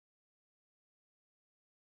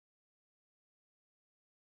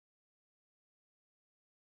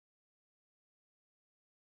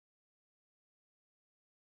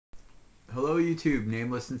Hello YouTube,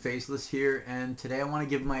 Nameless and Faceless here, and today I want to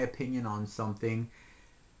give my opinion on something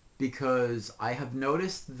because I have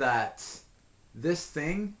noticed that this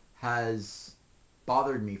thing has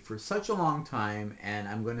bothered me for such a long time, and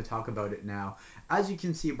I'm going to talk about it now. As you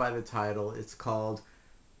can see by the title, it's called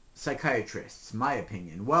Psychiatrists, my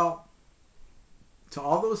opinion. Well, to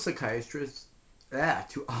all those psychiatrists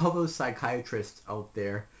out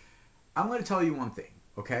there, I'm going to tell you one thing,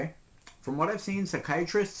 okay? From what I've seen,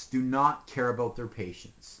 psychiatrists do not care about their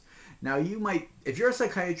patients. Now, you might, if you're a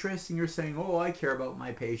psychiatrist and you're saying, oh, I care about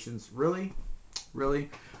my patients, really?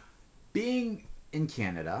 Really? Being in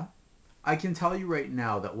Canada, I can tell you right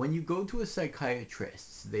now that when you go to a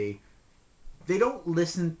psychiatrist, they don't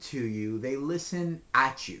listen to you, they listen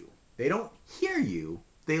at you. They don't hear you,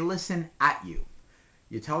 they listen at you.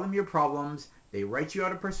 You tell them your problems, they write you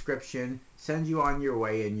out a prescription, send you on your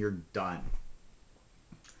way, and you're done.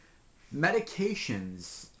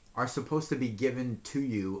 Medications are supposed to be given to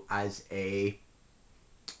you as a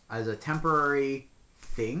temporary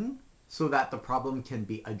thing so that the problem can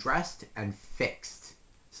be addressed and fixed.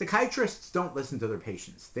 Psychiatrists don't listen to their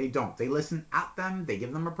patients. They don't. They listen at them, they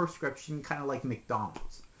give them a prescription, kind of like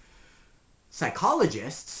McDonald's.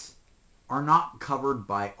 Psychologists are not covered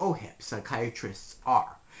by OHIP. Psychiatrists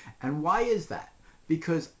are. And why is that?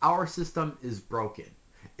 Because our system is broken.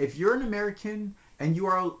 If you're an American and you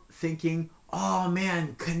are thinking, oh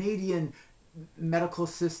man, Canadian medical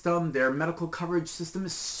system, their medical coverage system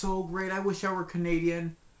is so great, I wish I were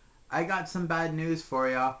Canadian, I got some bad news for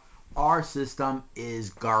you. Our system is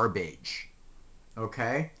garbage.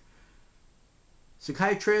 Okay?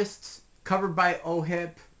 Psychiatrists, covered by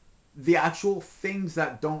OHIP, the actual things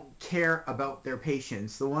that don't care about their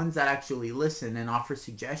patients, the ones that actually listen and offer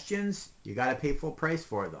suggestions, you gotta pay full price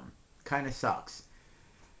for them. Kinda sucks.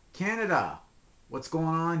 Canada, what's going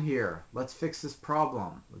on here? Let's fix this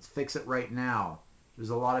problem. Let's fix it right now. There's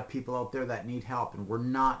a lot of people out there that need help and we're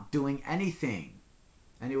not doing anything.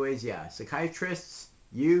 Anyways, yeah, psychiatrists,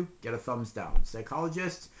 you get a thumbs down.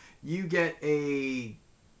 Psychologists, you get a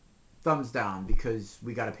thumbs down because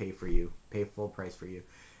we gotta pay for you. Pay full price for you.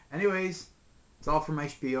 Anyways, that's all for my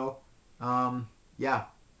spiel. Yeah.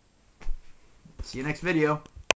 See you next video.